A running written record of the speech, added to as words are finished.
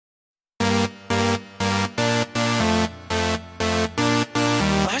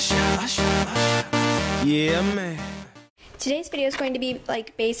Yeah, man. Today's video is going to be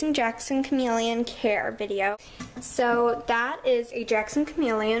like basing Jackson Chameleon care video. So that is a Jackson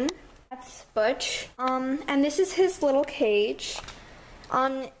Chameleon. That's Butch. And this is his little cage.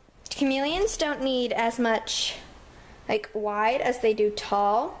 Chameleons don't need as much like wide as they do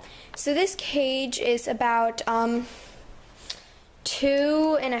tall. So this cage is about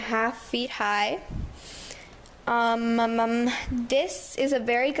 2.5 feet high. This is a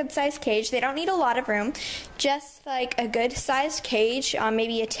very good sized cage. They don't need a lot of room, just like a good sized cage,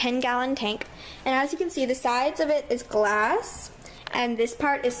 maybe a 10-gallon tank. And as you can see, the sides of it is glass, and this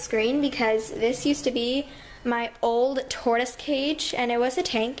part is screen because this used to be my old tortoise cage, and it was a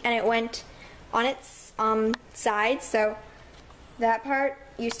tank, and it went on its side, so that part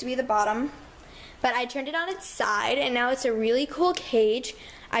used to be the bottom. But I turned it on its side, and now it's a really cool cage.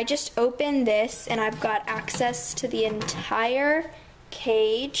 I just opened this, and I've got access to the entire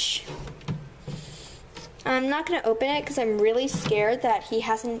cage. I'm not going to open it because I'm really scared that he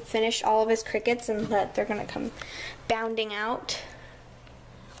hasn't finished all of his crickets and that they're going to come bounding out.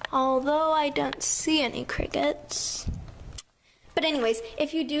 Although I don't see any crickets. But anyways,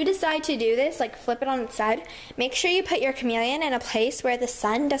 if you do decide to do this, like flip it on its side, make sure you put your chameleon in a place where the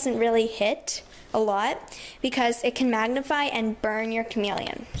sun doesn't really hit a lot, because it can magnify and burn your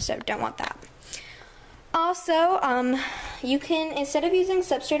chameleon, so don't want that. Also, you can, instead of using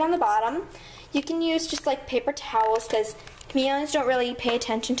substrate on the bottom, you can use just like paper towels, because chameleons don't really pay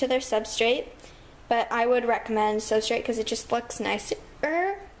attention to their substrate, but I would recommend substrate because it just looks nicer.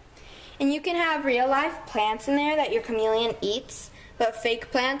 And you can have real life plants in there that your chameleon eats, but fake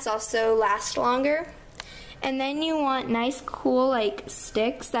plants also last longer. And then you want nice, cool, like,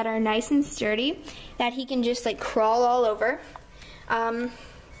 sticks that are nice and sturdy that he can just, like, crawl all over.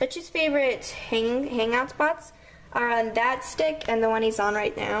 Butch's favorite hangout spots are on that stick and the one he's on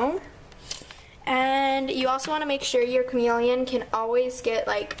right now. And you also want to make sure your chameleon can always get,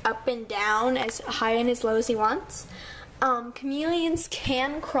 like, up and down as high and as low as he wants. Chameleons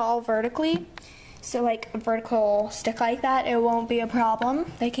can crawl vertically, so, like, a vertical stick like that, it won't be a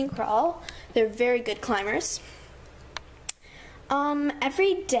problem. They can crawl. They're very good climbers.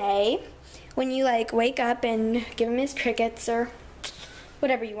 Every day when you like wake up and give him his crickets or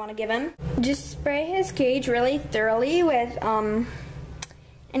whatever you want to give him, just spray his cage really thoroughly with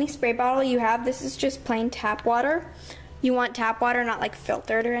any spray bottle you have. This is just plain tap water. You want tap water, not like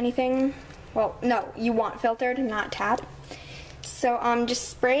filtered or anything. Well, no, you want filtered and not tap. So just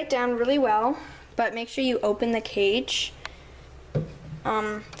spray it down really well, but make sure you open the cage.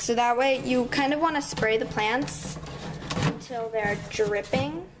 So that way you kind of want to spray the plants until they're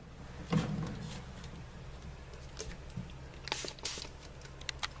dripping.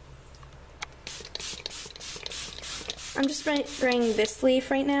 I'm just spraying this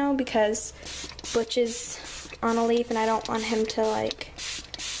leaf right now because Butch is on a leaf and I don't want him to like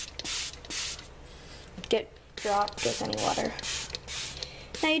get dropped with any water.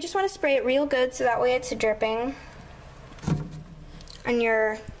 Now you just want to spray it real good so that way it's dripping. And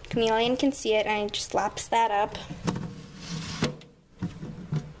your chameleon can see it, and it just laps that up.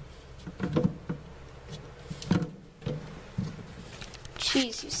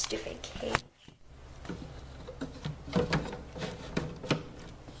 Jeez, you stupid cage.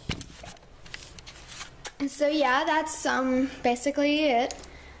 And so yeah, that's basically it.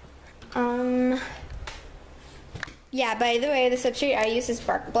 Yeah, by the way, the substrate I use is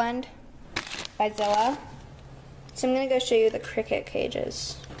Bark Blend by Zilla. So I'm going to go show you the cricket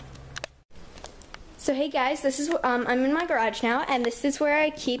cages. So hey guys, this is I'm in my garage now, and this is where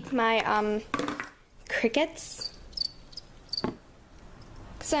I keep my crickets.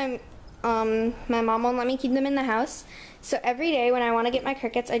 So my mom won't let me keep them in the house. So every day when I want to get my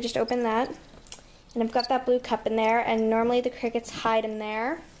crickets, I just open that. And I've got that blue cup in there, and normally the crickets hide in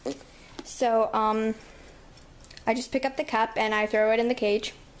there. So I just pick up the cup and I throw it in the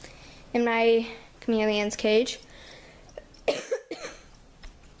cage, in my chameleon's cage.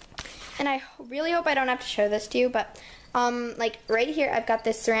 And I really hope I don't have to show this to you, but like right here I've got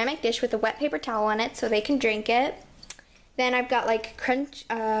this ceramic dish with a wet paper towel on it so they can drink it. Then I've got like crunched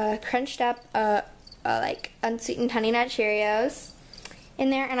up like unsweetened Honey Nut Cheerios in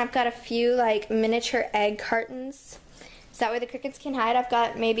there, and I've got a few like miniature egg cartons so that way the crickets can hide. I've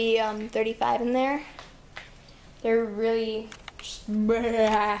got maybe 35 in there. They're really just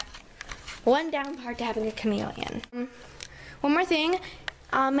one down part to having a chameleon. One more thing,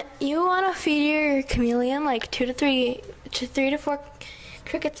 you want to feed your chameleon like 3 to 4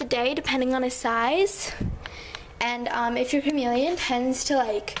 crickets a day, depending on his size. And if your chameleon tends to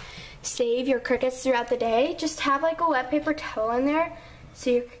like save your crickets throughout the day, just have like a wet paper towel in there so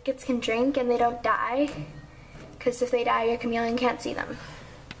your crickets can drink and they don't die. Because if they die, your chameleon can't see them.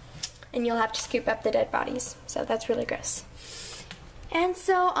 And you'll have to scoop up the dead bodies. So that's really gross. And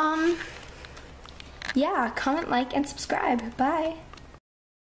so, yeah, comment, like, and subscribe. Bye.